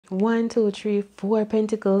One, two, three, four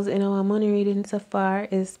pentacles in our money reading so far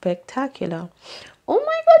is spectacular. Oh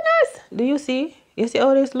my goodness! Do you see? You see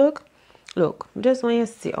how this look? Look, just when you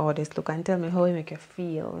see how this look and tell me how it make you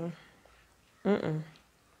feel. It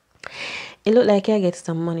look like you get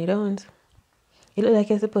some money, don't? It look like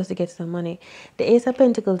you're supposed to get some money. The Ace of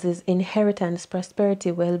Pentacles is inheritance,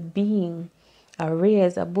 prosperity, well-being, a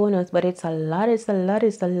raise, a bonus, but it's a lot, it's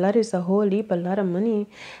a whole heap, a lot of money.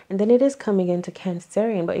 And then it is coming into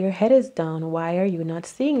Cancerian, but your head is down. Why are you not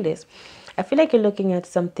seeing this? I feel like you're looking at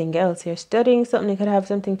something else. You're studying something that could have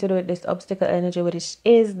something to do with this obstacle energy, which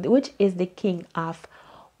is the King of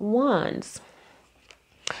Wands.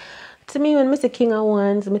 To me, when I say King of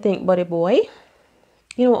Wands, I think body boy.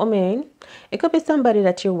 You know what I mean? It could be somebody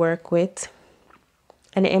that you work with,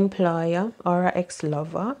 an employer or an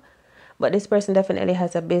ex-lover, but this person definitely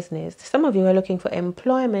has a business. Some of you are looking for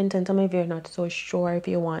employment, and some of you are not so sure if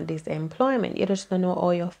you want this employment. You just don't know how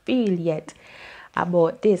you feel yet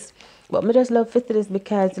about this. But I just love for this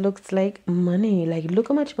because it looks like money. Like, look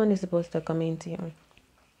how much money is supposed to come into you.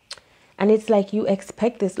 And it's like you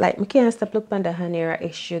expect this. Like, I can't stop looking at the hand here. I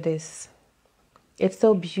issue this. It's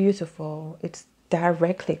so beautiful. It's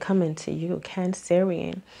directly coming to you,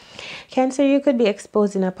 Cancerian. Cancer, you could be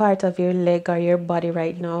exposing a part of your leg or your body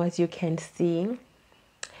right now, as you can see.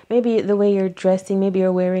 Maybe the way you're dressing, maybe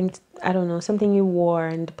you're wearing, I don't know, something you wore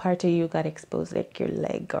and part of you got exposed, like your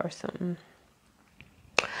leg or something.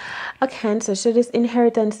 A Cancer, so this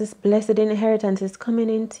inheritance, this blessed inheritance is coming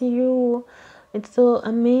into you. It's so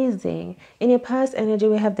amazing. In your past energy,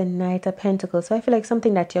 we have the Knight of Pentacles. So I feel like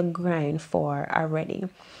something that you grind for already.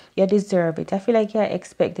 You deserve it. I feel like you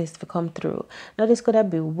expect this to come through. Now, this could have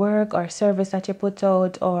been work or service that you put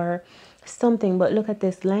out or something. But look at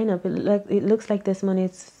this lineup. It looks like this money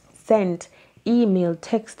is sent, emailed,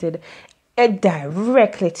 texted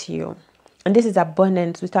directly to you. And this is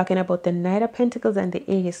abundance. We're talking about the Knight of Pentacles and the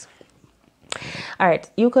Ace. All right.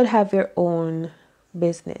 You could have your own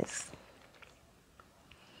business.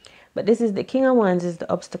 But this is the King of Wands is the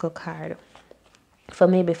obstacle card. For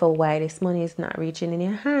maybe for why this money is not reaching in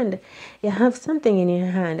your hand. You have something in your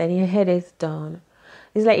hand and your head is down.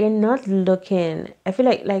 It's like you're not looking. I feel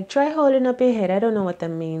like try holding up your head. I don't know what that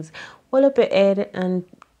means. Hold up your head and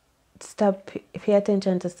stop. Pay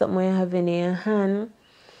attention to something you have in your hand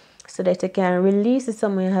so that you can release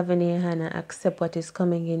something you have in your hand and accept what is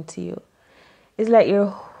coming into you. It's like you're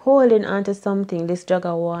holding onto something, this jug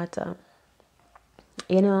of water.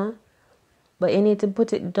 You know? But you need to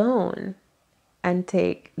put it down and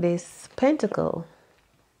take this pentacle.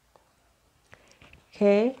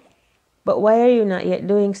 Okay? But why are you not yet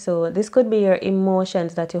doing so? This could be your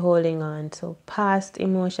emotions that you're holding on to. Past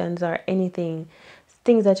emotions or anything.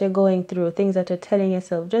 Things that you're going through. Things that you're telling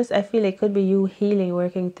yourself. Just, I feel it could be you healing,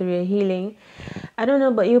 working through your healing. I don't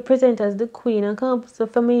know, but you present as the Queen of Cups. So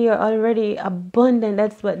for me, you're already abundant.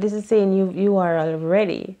 That's what this is saying. You are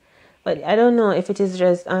already. But I don't know if it is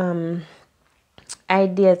just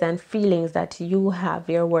ideas and feelings that you have,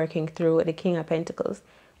 you're working through with the King of Pentacles.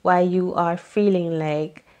 Why you are feeling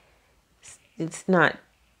like it's not,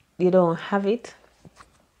 you don't have it.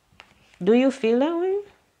 Do you feel that way?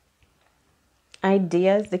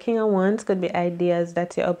 Ideas, the King of Wands could be ideas.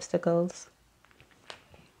 That's your obstacles.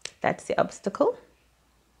 That's the obstacle.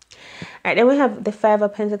 All right, then we have the Five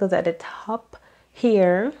of Pentacles at the top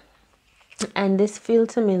here. And this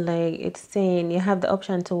feels to me like it's saying you have the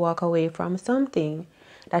option to walk away from something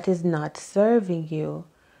that is not serving you.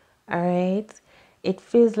 All right. It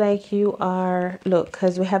feels like you are, look,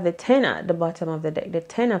 because we have the 10 at the bottom of the deck, the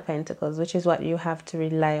 10 of Pentacles, which is what you have to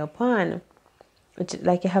rely upon. Which,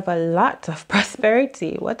 like, you have a lot of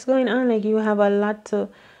prosperity. What's going on? Like, you have a lot to,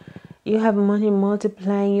 you have money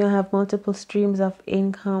multiplying, you have multiple streams of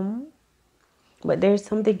income. But there's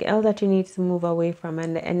something else that you need to move away from.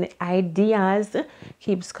 And ideas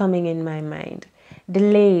keeps coming in my mind.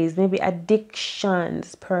 Delays, maybe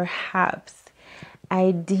addictions, perhaps.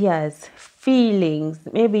 Ideas, feelings,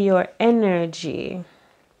 maybe your energy.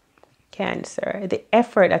 Cancer, the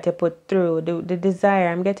effort that you put through, the desire.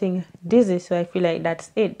 I'm getting dizzy, so I feel like that's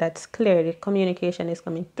it. That's clear. The communication is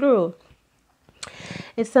coming through.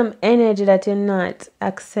 It's some energy that you're not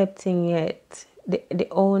accepting yet. The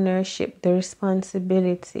ownership, the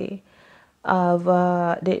responsibility of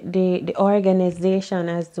the organization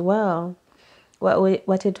as well.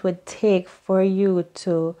 What it would take for you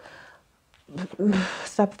to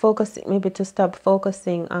stop focusing, maybe to stop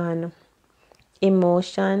focusing on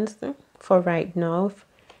emotions for right now.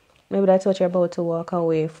 Maybe that's what you're about to walk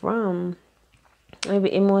away from.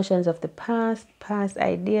 maybe emotions of the past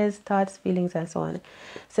ideas, thoughts, feelings, and so on,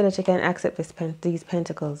 so that you can accept these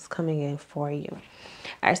pentacles coming in for you.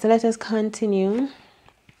 All right, so let us continue.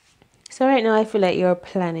 So right now I feel like you're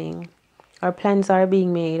planning, or plans are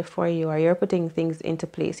being made for you, or you're putting things into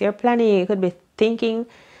place. You're planning, you could be thinking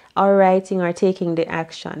or writing or taking the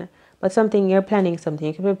action, but you're planning something.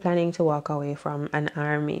 You could be planning to walk away from an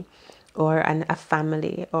army, or a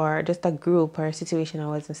family, or just a group or a situation that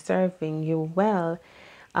wasn't serving you well.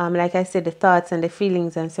 Like I said, the thoughts and the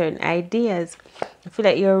feelings and certain ideas, I feel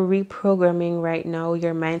like you're reprogramming right now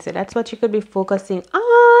your mindset. That's what you could be focusing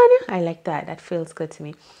on. I like that. That feels good to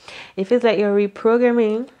me. It feels like you're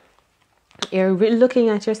reprogramming. You're looking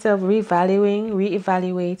at yourself,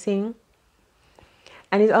 reevaluating.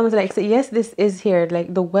 And it's almost like, so yes, this is here.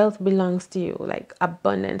 Like the wealth belongs to you. Like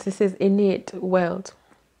abundance. This is innate wealth.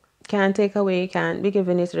 Can't take away, can't be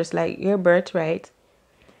given. It's just like your birthright.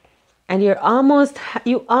 And you almost have it.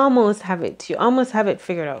 You almost have it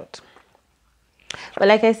figured out. But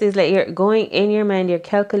like I said, it's like you're going in your mind, you're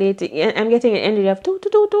calculating. I'm getting an energy of two,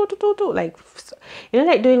 like,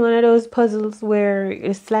 like doing one of those puzzles where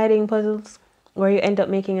it's sliding puzzles, where you end up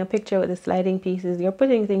making a picture with the sliding pieces. You're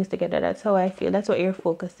putting things together. That's how I feel. That's what you're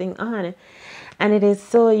focusing on. And it is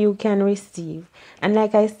so you can receive. And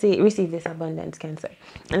like I say, receive this abundance, Cancer.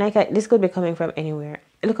 And this could be coming from anywhere.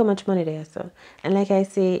 Look how much money there, so. And like I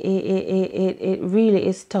say, it really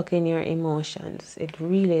is stuck in your emotions. It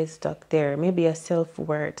really is stuck there. Maybe your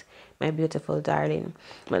self-worth, my beautiful darling.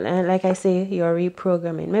 But like I say, you're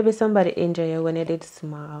reprogramming. Maybe somebody injured you when you did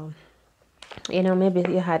small. Maybe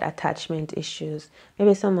you had attachment issues.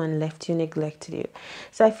 Maybe someone left you, neglected you.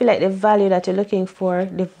 So I feel like the value that you're looking for,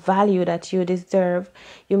 the value that you deserve,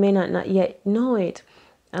 you may not yet know it.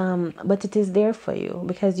 But it is there for you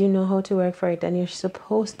because you know how to work for it and you're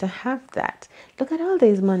supposed to have that. Look at all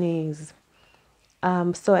these monies.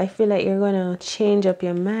 So I feel like you're going to change up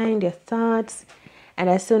your mind, your thoughts. And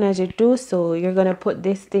as soon as you do so, you're going to put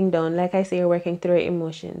this thing down. Like I say, you're working through your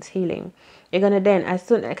emotions, healing. You're going to then,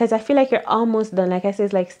 because I feel like you're almost done. Like I say,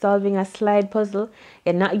 it's like solving a slide puzzle.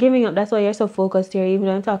 You're not giving up. That's why you're so focused here. Even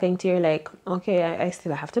though I'm talking to you, like, okay, I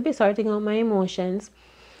still have to be sorting out my emotions.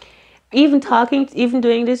 Even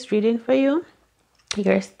doing this reading for you,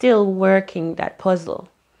 you're still working that puzzle.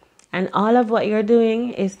 And all of what you're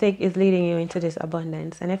doing is leading you into this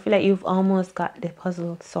abundance. And I feel like you've almost got the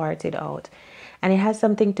puzzle sorted out. And it has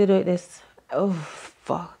something to do with this. Oh,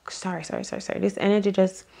 fuck. Sorry. This energy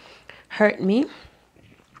just hurt me.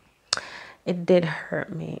 It did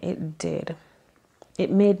hurt me. It did. It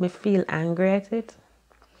made me feel angry at it.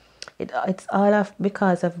 It's all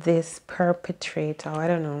because of this perpetrator. I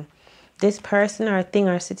don't know. This person or thing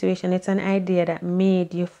or situation. It's an idea that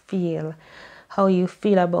made you feel how you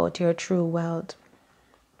feel about your true wealth.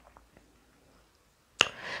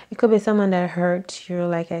 It could be someone that hurt you,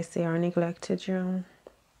 like I say, or neglected you.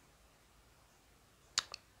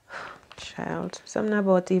 Child. Something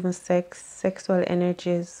about even sexual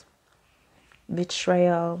energies,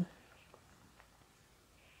 betrayal.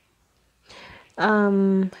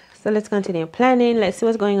 So let's continue planning. Let's see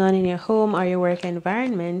what's going on in your home or your work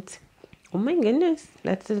environment. Oh my goodness.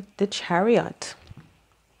 That's the Chariot.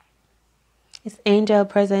 It's angel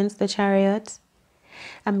presence, the Chariot.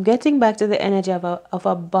 I'm getting back to the energy of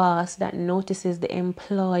a boss that notices the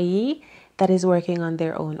employee that is working on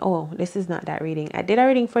their own. Oh, this is not that reading. I did a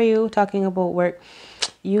reading for you talking about work.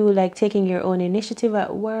 You like taking your own initiative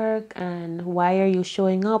at work, and why are you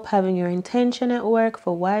showing up, having your intention at work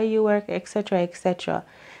for why you work, etc., etc.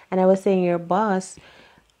 And I was saying your boss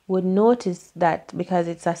would notice that because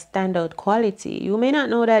it's a standout quality. You may not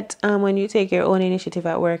know that when you take your own initiative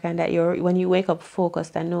at work and that when you wake up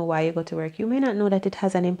focused and know why you go to work, you may not know that it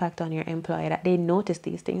has an impact on your employer, that they notice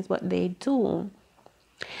these things, but they do.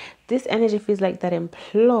 This energy feels like that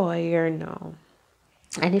employer now.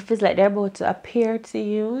 And it feels like they're about to appear to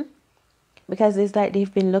you because it's like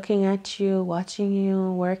they've been looking at you, watching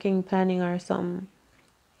you, working, planning or something.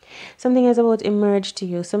 Something is about to emerge to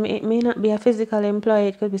you. So it may not be a physical employee.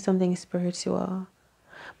 It could be something spiritual.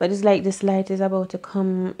 But it's like this light is about to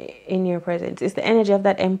come in your presence. It's the energy of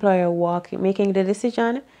that employer making the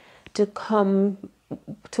decision to come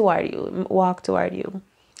toward you, walk toward you,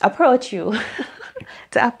 approach you,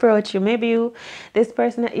 to approach you. Maybe this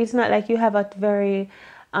person, it's not like you have a very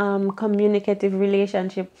communicative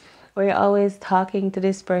relationship where you're always talking to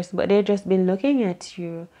this person, but they've just been looking at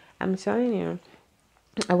you. I'm telling you.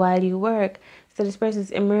 While you work, so this person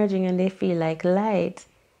is emerging and they feel like light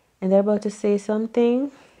and they're about to say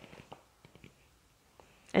something,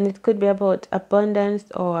 and it could be about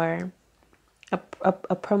abundance or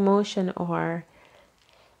a promotion or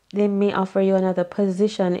They may offer you another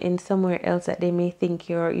position in somewhere else that they may think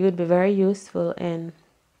you'd be very useful in.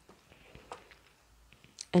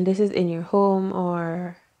 And this is in your home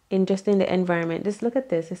or in just in the environment. Just look at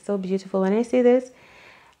this. It's so beautiful. When I see this,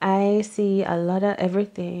 I see a lot of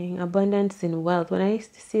everything, abundance in wealth. When I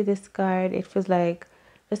see this card, it feels like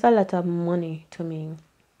there's a lot of money to me.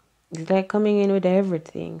 It's like coming in with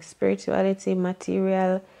everything, spirituality,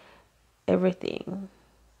 material, everything,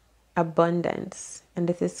 abundance. And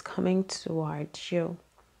this is coming towards you.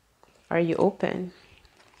 Are you open?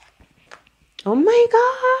 Oh my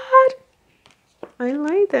God. I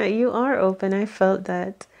like that. You are open. I felt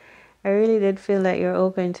that. I really did feel that you're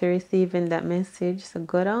open to receiving that message. So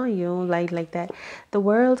good on you. Like that. The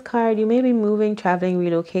World card, you may be moving, traveling,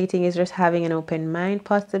 relocating, is just having an open mind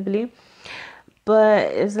possibly.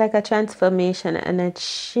 But it's like a transformation and a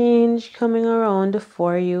change coming around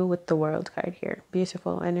for you with the World card here.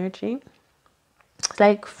 Beautiful energy. It's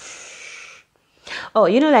like, oh,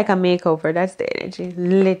 you know, like a makeover. That's the energy.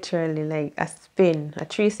 Literally like a spin, a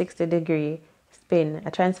 360-degree spin,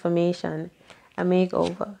 a transformation, a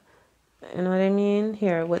makeover. You know what I mean?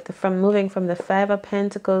 Here, with from moving from the Five of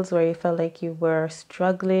Pentacles, where you felt like you were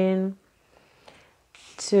struggling,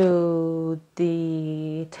 to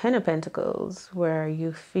the Ten of Pentacles, where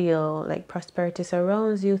you feel like prosperity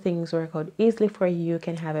surrounds you, things work out easily for you, you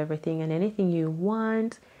can have everything and anything you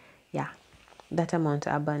want. Yeah, that amount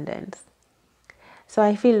of abundance. So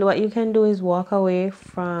I feel what you can do is walk away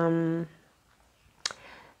from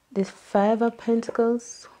this Five of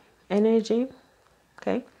Pentacles energy.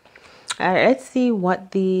 Okay. All right, let's see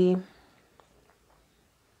what the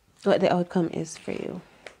outcome is for you.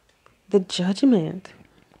 The Judgment.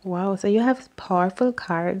 Wow, so you have powerful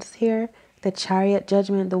cards here. The Chariot,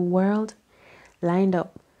 Judgment, the World lined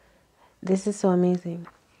up. This is so amazing.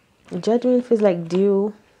 The Judgment feels like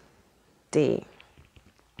due day.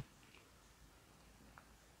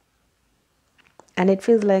 And it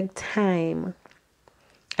feels like time.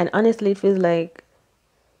 And honestly, it feels like,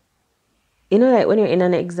 you know, like when you're in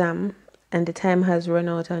an exam and the time has run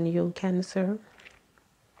out on you, Cancer.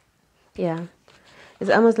 Yeah. It's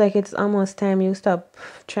almost like it's almost time you stop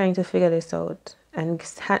trying to figure this out and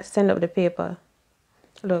send up the paper.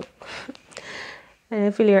 Look. And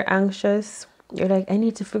I feel you're anxious. You're like, I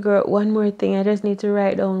need to figure out one more thing. I just need to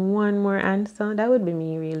write down one more answer. That would be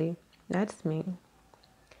me, really. That's me.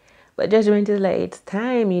 But Judgment is like, it's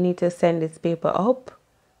time. You need to send this paper up.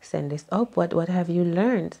 Send this up. What have you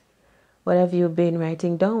learned? What have you been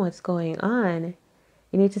writing down? What's going on?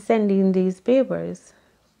 You need to send in these papers.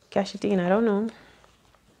 Cash it in. I don't know.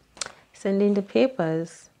 Send in the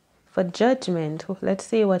papers for judgment. Let's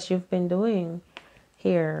see what you've been doing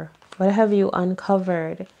here. What have you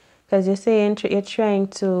uncovered? Because you're saying you're trying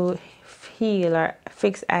to heal or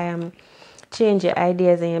fix, change your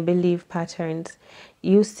ideas and your belief patterns.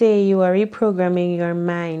 You say you are reprogramming your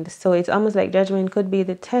mind. So it's almost like Judgment could be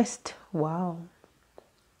the test. Wow.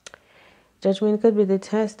 Judgment could be the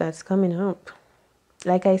test that's coming up.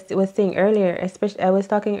 Like I was saying earlier, especially I was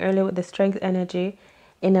talking earlier with the Strength energy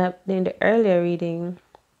in the earlier reading,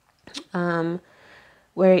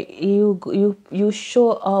 where you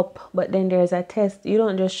show up, but then there's a test. You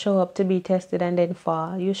don't just show up to be tested and then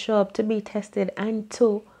fall. You show up to be tested and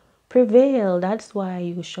to prevail. That's why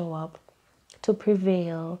you show up, to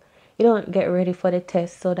prevail. You don't get ready for the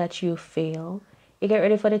test so that you fail. You get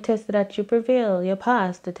ready for the test so that you prevail. You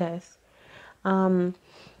pass the test. So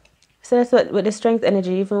that's what with the Strength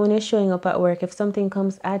energy. Even when you're showing up at work, if something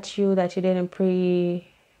comes at you that you didn't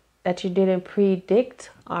predict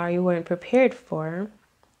or you weren't prepared for,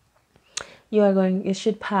 you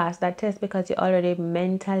should pass that test because you already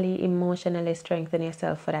mentally, emotionally strengthen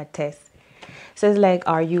yourself for that test. So it's like,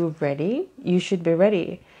 are you ready? You should be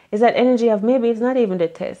ready. It's that energy of, maybe it's not even the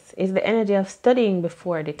test. It's the energy of studying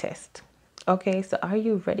before the test. Okay, so are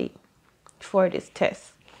you ready for this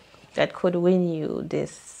test that could win you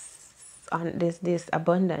this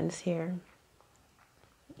abundance here?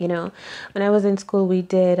 You know, when I was in school, we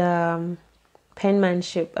did a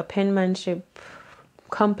penmanship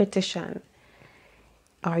competition.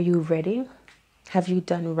 Are you ready? Have you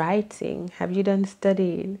done writing? Have you done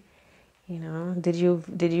studying? You know, did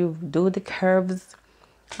you do the curves,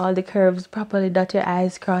 all the curves properly? Dot your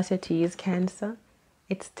I's, cross your T's, Cancer.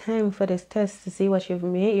 It's time for this test to see what you're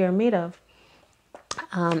made of.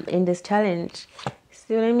 In this challenge.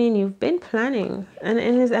 See what I mean? You've been planning. And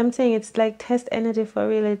I'm saying it's like test energy for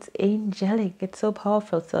real. It's angelic. It's so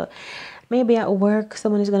powerful. So maybe at work,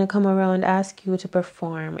 someone is going to come around, ask you to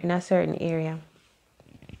perform in a certain area.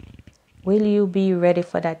 Will you be ready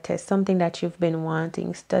for that test? Something that you've been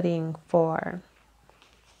wanting, studying for.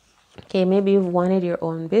 Okay, maybe you've wanted your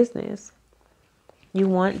own business. You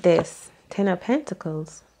want this 10 of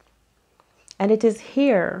Pentacles. And it is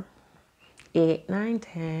here. 8, 9,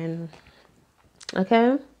 10.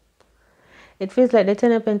 Okay? It feels like the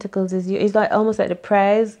 10 of Pentacles is you. It's like almost like the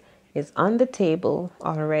prize is on the table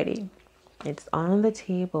already. It's on the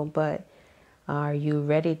table, but are you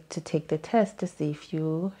ready to take the test to see if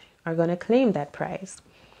you are going to claim that prize?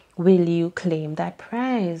 Will you claim that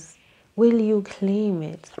prize? Will you claim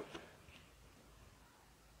it?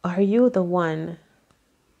 Are you the one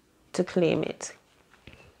to claim it?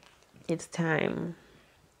 It's time.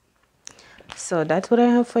 So that's what I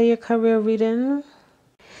have for your career reading.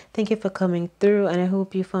 Thank you for coming through, and I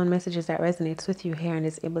hope you found messages that resonates with you here and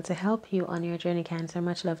is able to help you on your journey, Cancer.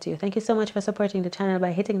 Much love to you. Thank you so much for supporting the channel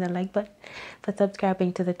by hitting the like button, for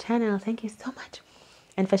subscribing to the channel. Thank you so much.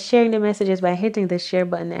 And for sharing the messages by hitting the share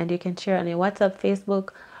button, and you can share on your WhatsApp, Facebook,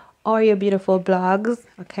 or your beautiful blogs.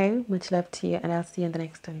 Okay, much love to you, and I'll see you in the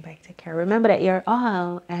next one. Bye. Take care. Remember that you're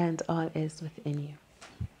all, and all is within you.